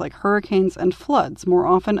 including things like hurricanes and floods more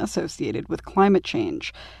often associated with climate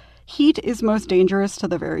change. Heat is most dangerous to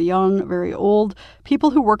the very young, very old,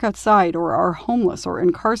 people who work outside or are homeless or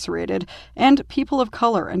incarcerated, and people of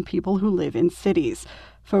color and people who live in cities.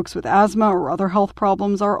 Folks with asthma or other health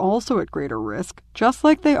problems are also at greater risk, just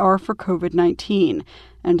like they are for COVID-19.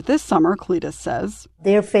 And this summer, Cletus says,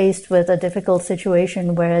 they're faced with a difficult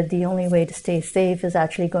situation where the only way to stay safe is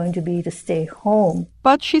actually going to be to stay home.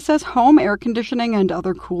 But she says home air conditioning and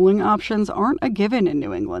other cooling options aren't a given in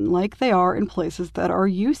New England like they are in places that are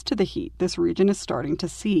used to the heat this region is starting to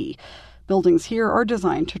see. Buildings here are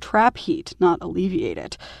designed to trap heat, not alleviate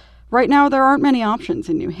it. Right now, there aren't many options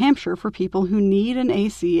in New Hampshire for people who need an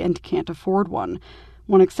AC and can't afford one.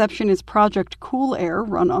 One exception is Project Cool Air,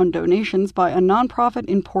 run on donations by a nonprofit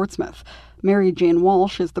in Portsmouth. Mary Jane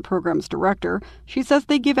Walsh is the program's director. She says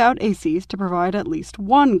they give out ACs to provide at least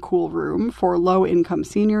one cool room for low-income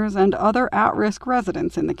seniors and other at-risk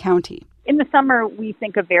residents in the county. In the summer, we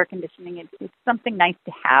think of air conditioning. It's something nice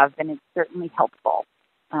to have, and it's certainly helpful.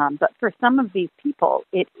 But for some of these people,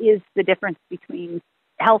 it is the difference between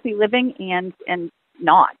healthy living and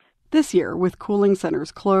not. This year, with cooling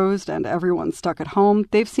centers closed and everyone stuck at home,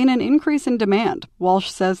 they've seen an increase in demand. Walsh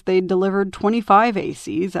says they delivered 25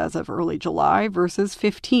 ACs as of early July versus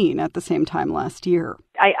 15 at the same time last year.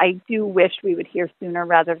 I do wish we would hear sooner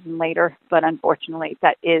rather than later, but unfortunately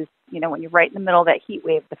that is, when you're right in the middle of that heat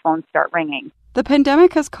wave, the phones start ringing. The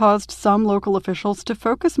pandemic has caused some local officials to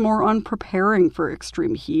focus more on preparing for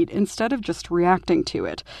extreme heat instead of just reacting to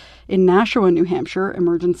it. In Nashua, New Hampshire,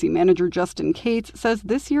 Emergency Manager Justin Cates says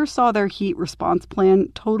this year saw their heat response plan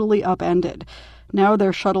totally upended. Now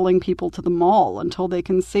they're shuttling people to the mall until they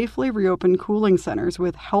can safely reopen cooling centers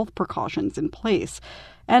with health precautions in place.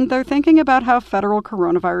 And they're thinking about how federal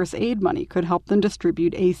coronavirus aid money could help them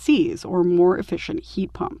distribute ACs or more efficient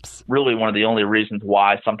heat pumps. Really, one of the only reasons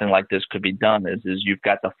why something like this could be done is you've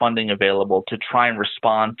got the funding available to try and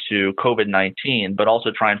respond to COVID-19, but also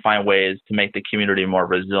try and find ways to make the community more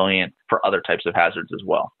resilient for other types of hazards as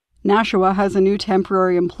well. Nashua has a new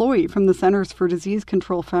temporary employee from the Centers for Disease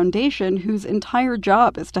Control Foundation whose entire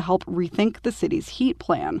job is to help rethink the city's heat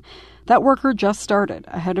plan. That worker just started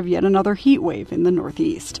ahead of yet another heat wave in the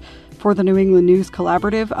Northeast. For the New England News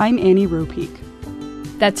Collaborative, I'm Annie Ropeek.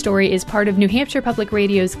 That story is part of New Hampshire Public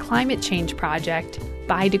Radio's climate change project,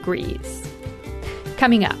 By Degrees.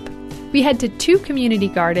 Coming up, we head to 2 community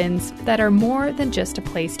gardens that are more than just a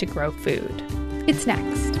place to grow food. It's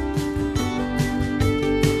next.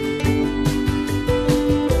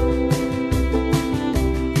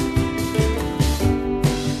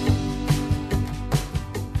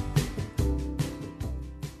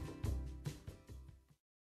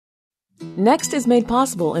 Next is made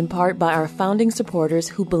possible in part by our founding supporters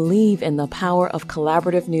who believe in the power of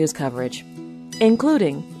collaborative news coverage,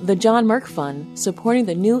 including the John Merck Fund, supporting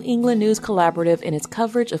the New England News Collaborative in its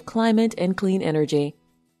coverage of climate and clean energy.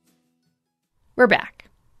 We're back.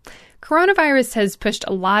 Coronavirus has pushed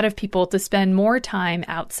a lot of people to spend more time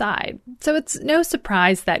outside, so it's no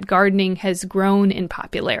surprise that gardening has grown in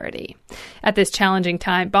popularity. At this challenging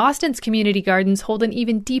time, Boston's community gardens hold an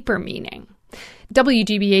even deeper meaning.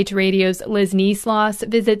 WGBH Radio's Liz Niesloss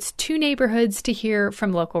visits 2 neighborhoods to hear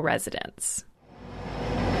from local residents.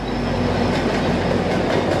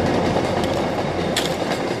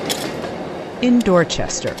 In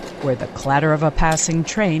Dorchester, where the clatter of a passing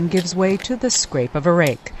train gives way to the scrape of a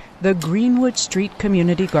rake, the Greenwood Street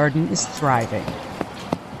Community Garden is thriving.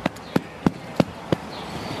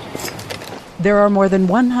 There are more than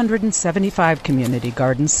 175 community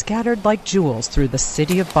gardens scattered like jewels through the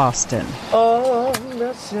city of Boston. Oh,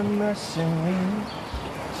 mercy, mercy me.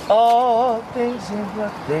 All things ain't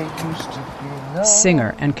what they used to be. No.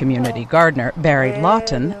 Singer and community gardener Barry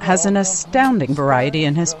Lawton has an astounding variety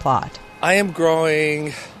in his plot. I am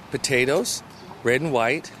growing potatoes, red and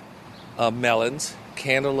white, melons,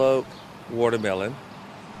 cantaloupe, watermelon.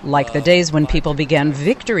 Like the days when people began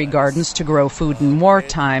victory gardens to grow food in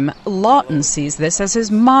wartime, Lawton sees this as his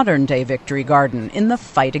modern-day victory garden in the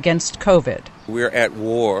fight against COVID. We're at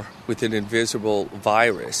war with an invisible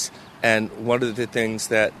virus, and one of the things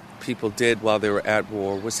that people did while they were at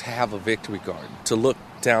war was have a victory garden, to look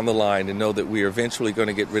down the line and know that we're eventually going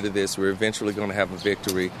to get rid of this, we're eventually going to have a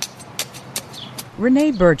victory.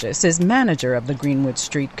 Renee Burgess is manager of the Greenwood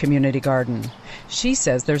Street Community Garden. She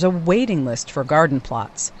says there's a waiting list for garden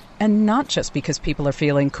plots, and not just because people are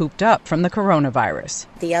feeling cooped up from the coronavirus.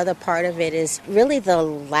 The other part of it is really the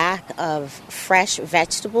lack of fresh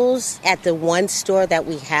vegetables at the one store that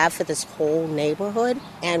we have for this whole neighborhood.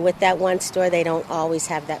 And with that one store, they don't always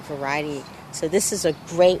have that variety. So this is a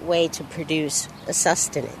great way to produce a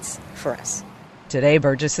sustenance for us. Today,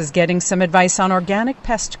 Burgess is getting some advice on organic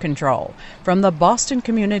pest control from the Boston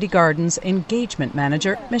Community Gardens engagement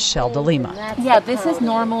manager, Michelle DeLima. Yeah, this is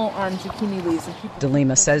normal on zucchini leaves.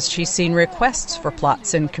 DeLima says she's seen requests for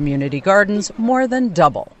plots in community gardens more than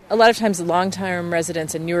double. A lot of times long-term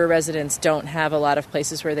residents and newer residents don't have a lot of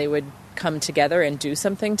places where they would come together and do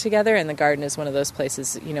something together, and the garden is one of those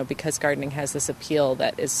places, because gardening has this appeal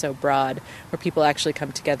that is so broad, where people actually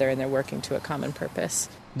come together and they're working to a common purpose.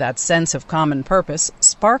 That sense of common purpose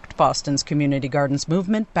sparked Boston's community gardens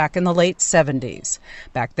movement back in the late 70s.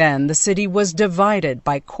 Back then, the city was divided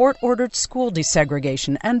by court-ordered school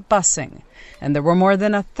desegregation and busing, and there were more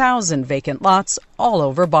than 1,000 vacant lots all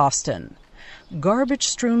over Boston.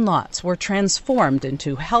 Garbage-strewn lots were transformed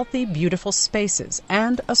into healthy, beautiful spaces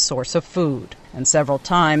and a source of food. And several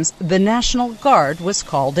times, the National Guard was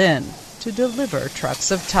called in to deliver trucks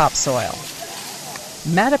of topsoil.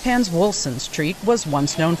 Mattapan's Wilson Street was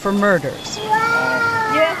once known for murders.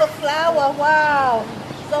 Wow! You have a flower, wow!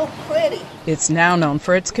 So pretty. It's now known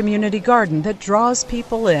for its community garden that draws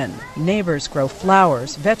people in. Neighbors grow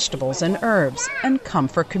flowers, vegetables, and herbs and come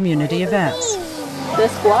for community events. The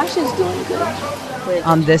squash is doing good.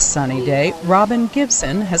 On this sunny day, Robin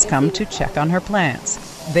Gibson has come to check on her plants.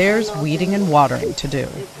 There's weeding and watering to do.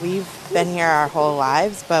 We've been here our whole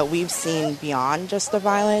lives, but we've seen beyond just the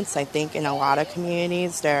violence. I think in a lot of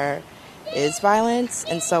communities there is violence,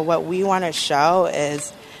 and so what we want to show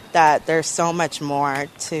is that there's so much more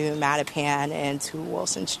to Mattapan and to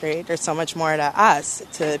Wilson Street. There's so much more to us,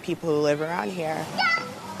 to the people who live around here.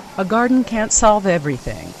 A garden can't solve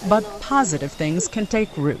everything, but positive things can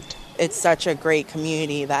take root. It's such a great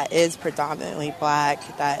community that is predominantly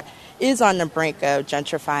Black, that is on the brink of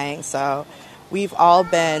gentrifying, so we've all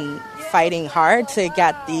been fighting hard to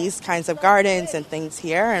get these kinds of gardens and things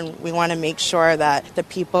here, and we want to make sure that the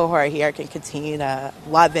people who are here can continue to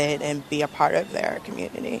love it and be a part of their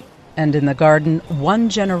community. And in the garden, one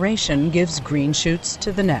generation gives green shoots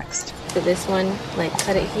to the next. For this one,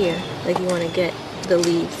 cut it here, you want to get the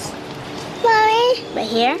leaves. Mommy, right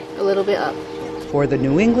here, a little bit up. For the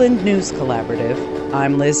New England News Collaborative,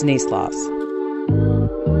 I'm Liz Niesloss.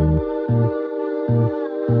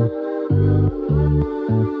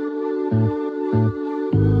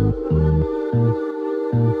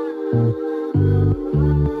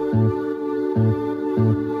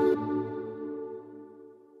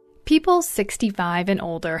 People 65 and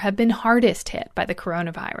older have been hardest hit by the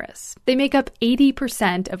coronavirus. They make up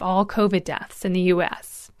 80% of all COVID deaths in the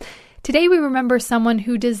U.S. Today we remember someone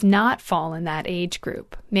who does not fall in that age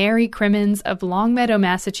group. Mary Crimmins of Longmeadow,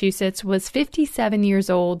 Massachusetts was 57 years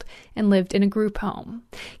old and lived in a group home.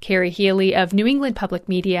 Carrie Healy of New England Public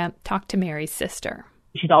Media talked to Mary's sister.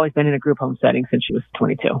 She's always been in a group home setting since she was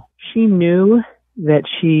 22. She knew that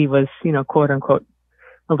she was, quote unquote,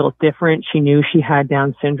 a little different. She knew she had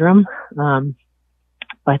Down syndrome,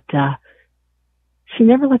 but she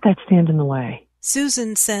never let that stand in the way.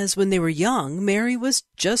 Susan says when they were young, Mary was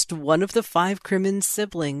just one of the 5 Crimmins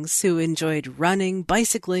siblings who enjoyed running,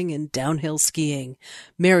 bicycling, and downhill skiing.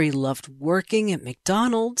 Mary loved working at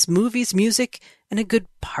McDonald's, movies, music, and a good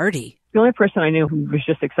party. The only person I knew who was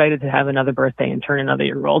just excited to have another birthday and turn another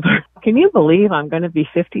year older. Can you believe I'm going to be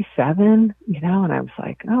 57? And I was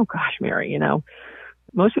like, oh gosh, Mary,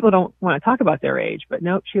 most people don't want to talk about their age, but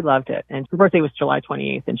nope, she loved it. And her birthday was July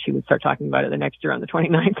 28th, and she would start talking about it the next year on the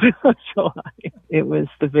 29th of July. It was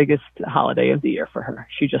the biggest holiday of the year for her.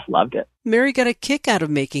 She just loved it. Mary got a kick out of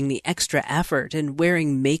making the extra effort and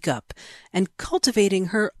wearing makeup and cultivating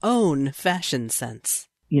her own fashion sense.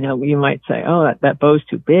 You might say, oh, that bow's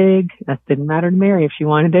too big. That didn't matter to Mary. If she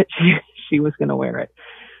wanted it, she was going to wear it.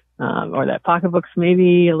 Or that pocketbook's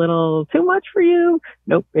maybe a little too much for you.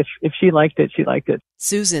 Nope. If she liked it, she liked it.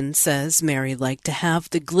 Susan says Mary liked to have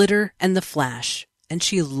the glitter and the flash, and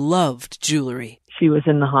she loved jewelry. She was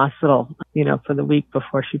in the hospital, for the week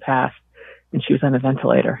before she passed, and she was on a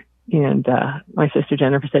ventilator. And my sister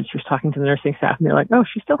Jennifer said she was talking to the nursing staff, and they're like, oh,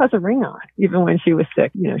 she still has a ring on. Even when she was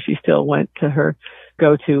sick, she still went to her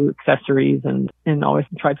go-to accessories and always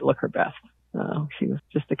tried to look her best. She was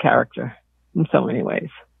just a character in so many ways.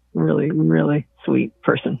 Really, really sweet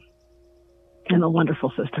person and a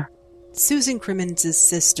wonderful sister. Susan Crimmins'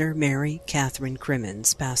 sister, Mary Catherine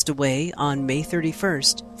Crimmins, passed away on May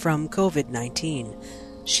 31st from COVID-19.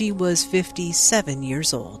 She was 57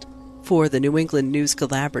 years old. For the New England News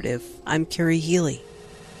Collaborative, I'm Carrie Healy.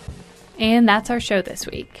 And that's our show this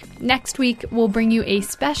week. Next week, we'll bring you a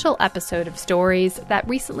special episode of stories that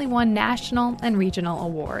recently won national and regional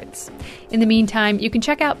awards. In the meantime, you can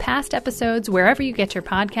check out past episodes wherever you get your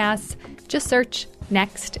podcasts. Just search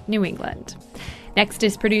Next New England. Next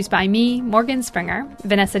is produced by me, Morgan Springer.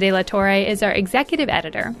 Vanessa De La Torre is our executive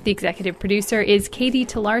editor. The executive producer is Katie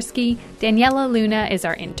Tolarski. Daniela Luna is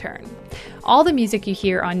our intern. All the music you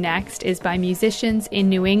hear on Next is by musicians in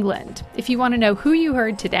New England. If you want to know who you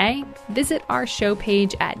heard today, visit our show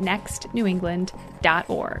page at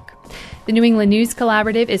nextnewengland.org. The New England News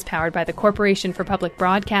Collaborative is powered by the Corporation for Public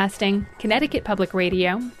Broadcasting, Connecticut Public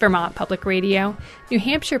Radio, Vermont Public Radio, New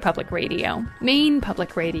Hampshire Public Radio, Maine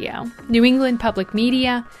Public Radio, New England Public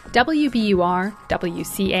Media, WBUR,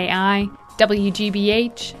 WCAI,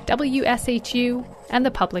 WGBH, WSHU, and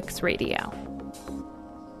the Public's Radio.